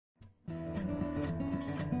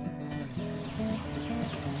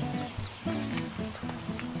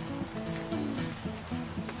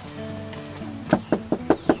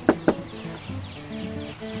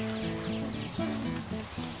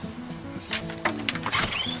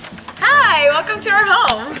welcome to our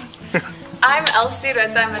home. I'm Elsie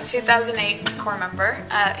and I'm a 2008 corps member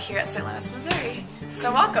here at St. Louis, Missouri.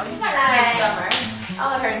 So welcome. Hi. I'm Summer.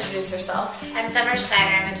 I'll let her introduce herself. I'm Summer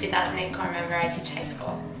Schneider. I'm a 2008 corps member. I teach high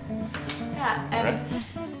school. Yeah, and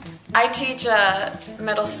I teach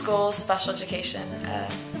middle school special education.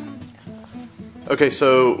 Okay,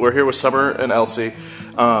 so we're here with Summer and Elsie.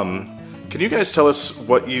 Can you guys tell us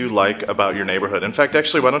what you like about your neighborhood? In fact,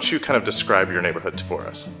 actually, why don't you kind of describe your neighborhood for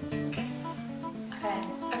us?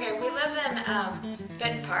 Okay, we live in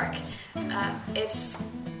Benton Park.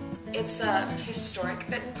 It's a historic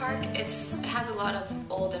Benton Park. It has a lot of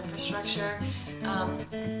old infrastructure.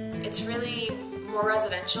 It's really more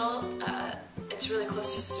residential. It's really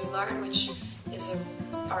close to Soulard, which is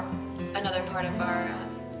another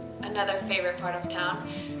favorite part of town.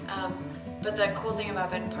 But the cool thing about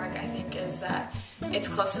Benton Park, I think, is that it's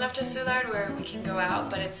close enough to Soulard where we can go out,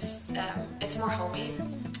 but it's more homey.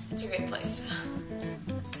 It's a great place.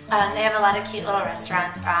 They have a lot of cute little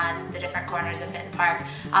restaurants on the different corners of Benton Park.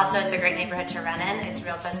 Also, it's a great neighborhood to run in. It's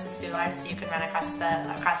real close to Soulard, so you can run across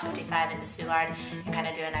 55 into Soulard and kind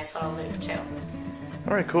of do a nice little loop too.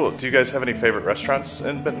 All right, cool. Do you guys have any favorite restaurants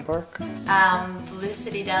in Benton Park? Blue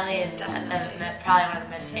City Deli is probably one of the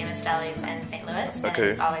most famous delis in St. Louis, and Okay.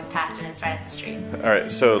 it's always packed and it's right at the street. All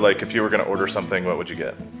right, so like if you were going to order something, what would you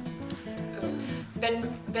get?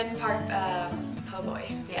 Benton Park po' boy.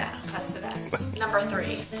 Yeah, that's the best. Number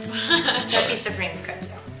 3. Turkey Supreme's good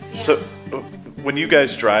too. Yeah. So when you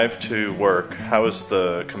guys drive to work, how is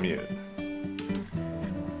the commute?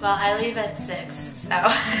 Well, I leave at 6, so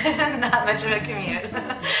not much of a commute.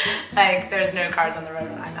 Like, there's no cars on the road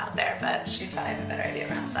when I'm out there, but she'd probably have a better idea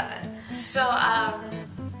around 7. Still,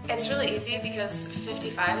 it's really easy because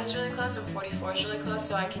 55 is really close and 44 is really close,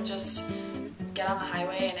 so I can just get on the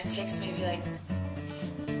highway and it takes maybe like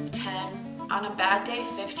 10, on a bad day,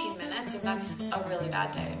 15 minutes, and that's a really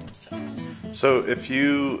bad day. So if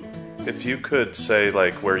you could say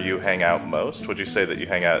like where you hang out most, would you say that you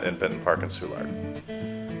hang out in Benton Park and Soulard?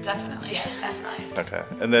 Definitely. Yes, definitely. Okay.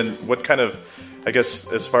 And then what kind of, I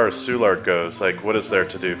guess as far as Soulard goes, like what is there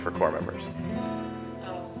to do for corps members?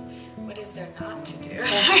 Oh, what is there not to do?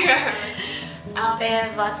 They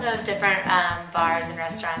have lots of different bars and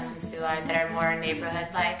restaurants in Soulard that are more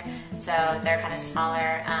neighborhood-like, so they're kind of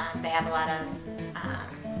smaller. They have a lot of,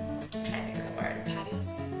 I'm trying to think of the word.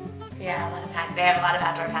 Patios? Yeah, they have a lot of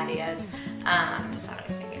outdoor patios. That's not what I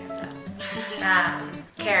was thinking of though.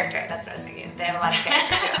 Character, that's what I was thinking. They have a lot of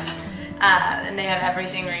character too. And they have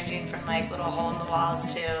everything ranging from like little hole in the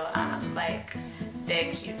walls to like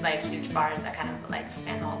big, huge bars that kind of like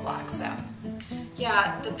span the whole block. So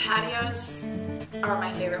Yeah, the patios are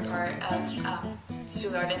my favorite part of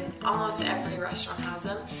Soulard, and almost every restaurant has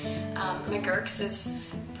them. McGurk's is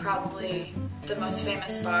probably the most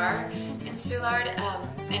famous bar in Soulard,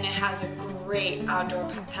 and it has a great outdoor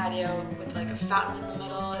patio with like a fountain in the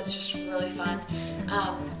middle. It's just really fun.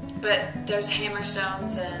 But there's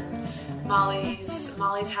Hammerstones and Molly's.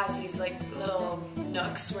 Molly's has these like little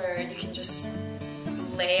nooks where you can just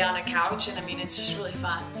lay on a couch, and I mean it's just really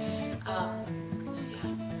fun.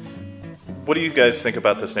 What do you guys think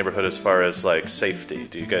about this neighborhood as far as like safety?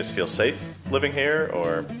 Do you guys feel safe living here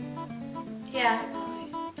or? yeah.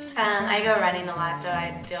 I go running a lot, so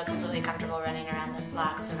I feel completely comfortable running around the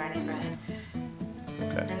blocks of our neighborhood.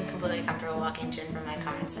 Okay. I'm completely comfortable walking to and from my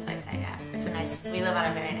car and stuff like that, yeah. We live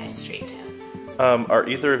on a very nice street too. Are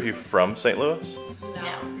either of you from St. Louis?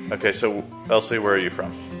 No. Okay, so Elsie, where are you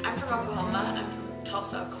from? I'm from Oklahoma, and I'm from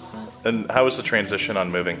Tulsa, Oklahoma. And how was the transition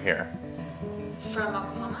on moving here? From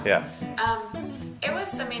Oklahoma? Yeah. It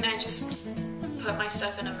was, I mean, I just put my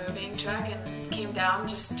stuff in a moving truck and came down,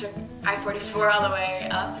 just took I-44 all the way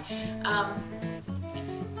up.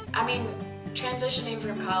 I mean, transitioning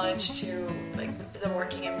from college to like the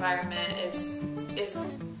working environment is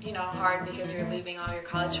you know hard because you're leaving all your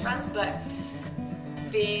college friends, but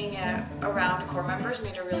being around corps members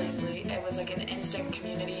made it really easy. It was like an instant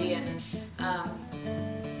community, and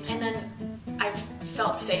then I've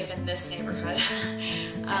felt safe in this neighborhood.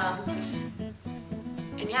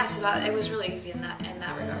 And yeah, so it was really easy in that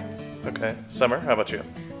regard. Okay. Summer, how about you?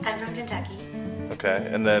 I'm from Kentucky. Okay,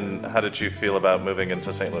 and then how did you feel about moving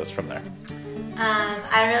into St. Louis from there?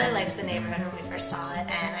 I really liked the neighborhood when we first saw it,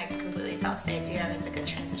 and I completely felt safe. You know, it was a good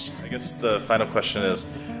transition. I guess the final question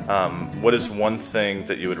is, what is one thing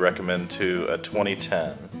that you would recommend to a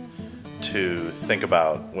 2010 to think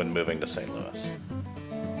about when moving to St. Louis?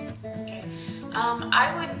 Okay,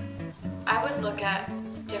 I would look at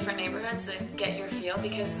different neighborhoods and get your feel,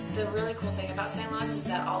 because the really cool thing about St. Louis is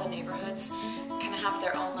that all the neighborhoods kind of have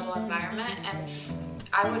their own little environment, and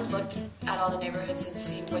I would look at all the neighborhoods and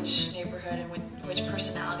see which neighborhood and which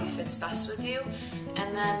personality fits best with you,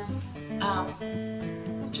 and then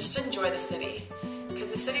just enjoy the city,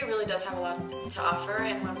 because the city really does have a lot to offer.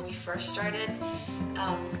 And when we first started,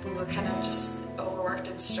 we were kind of just overworked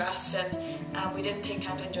and stressed, and we didn't take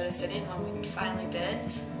time to enjoy the city, and when we finally did,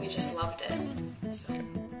 we just loved it. So.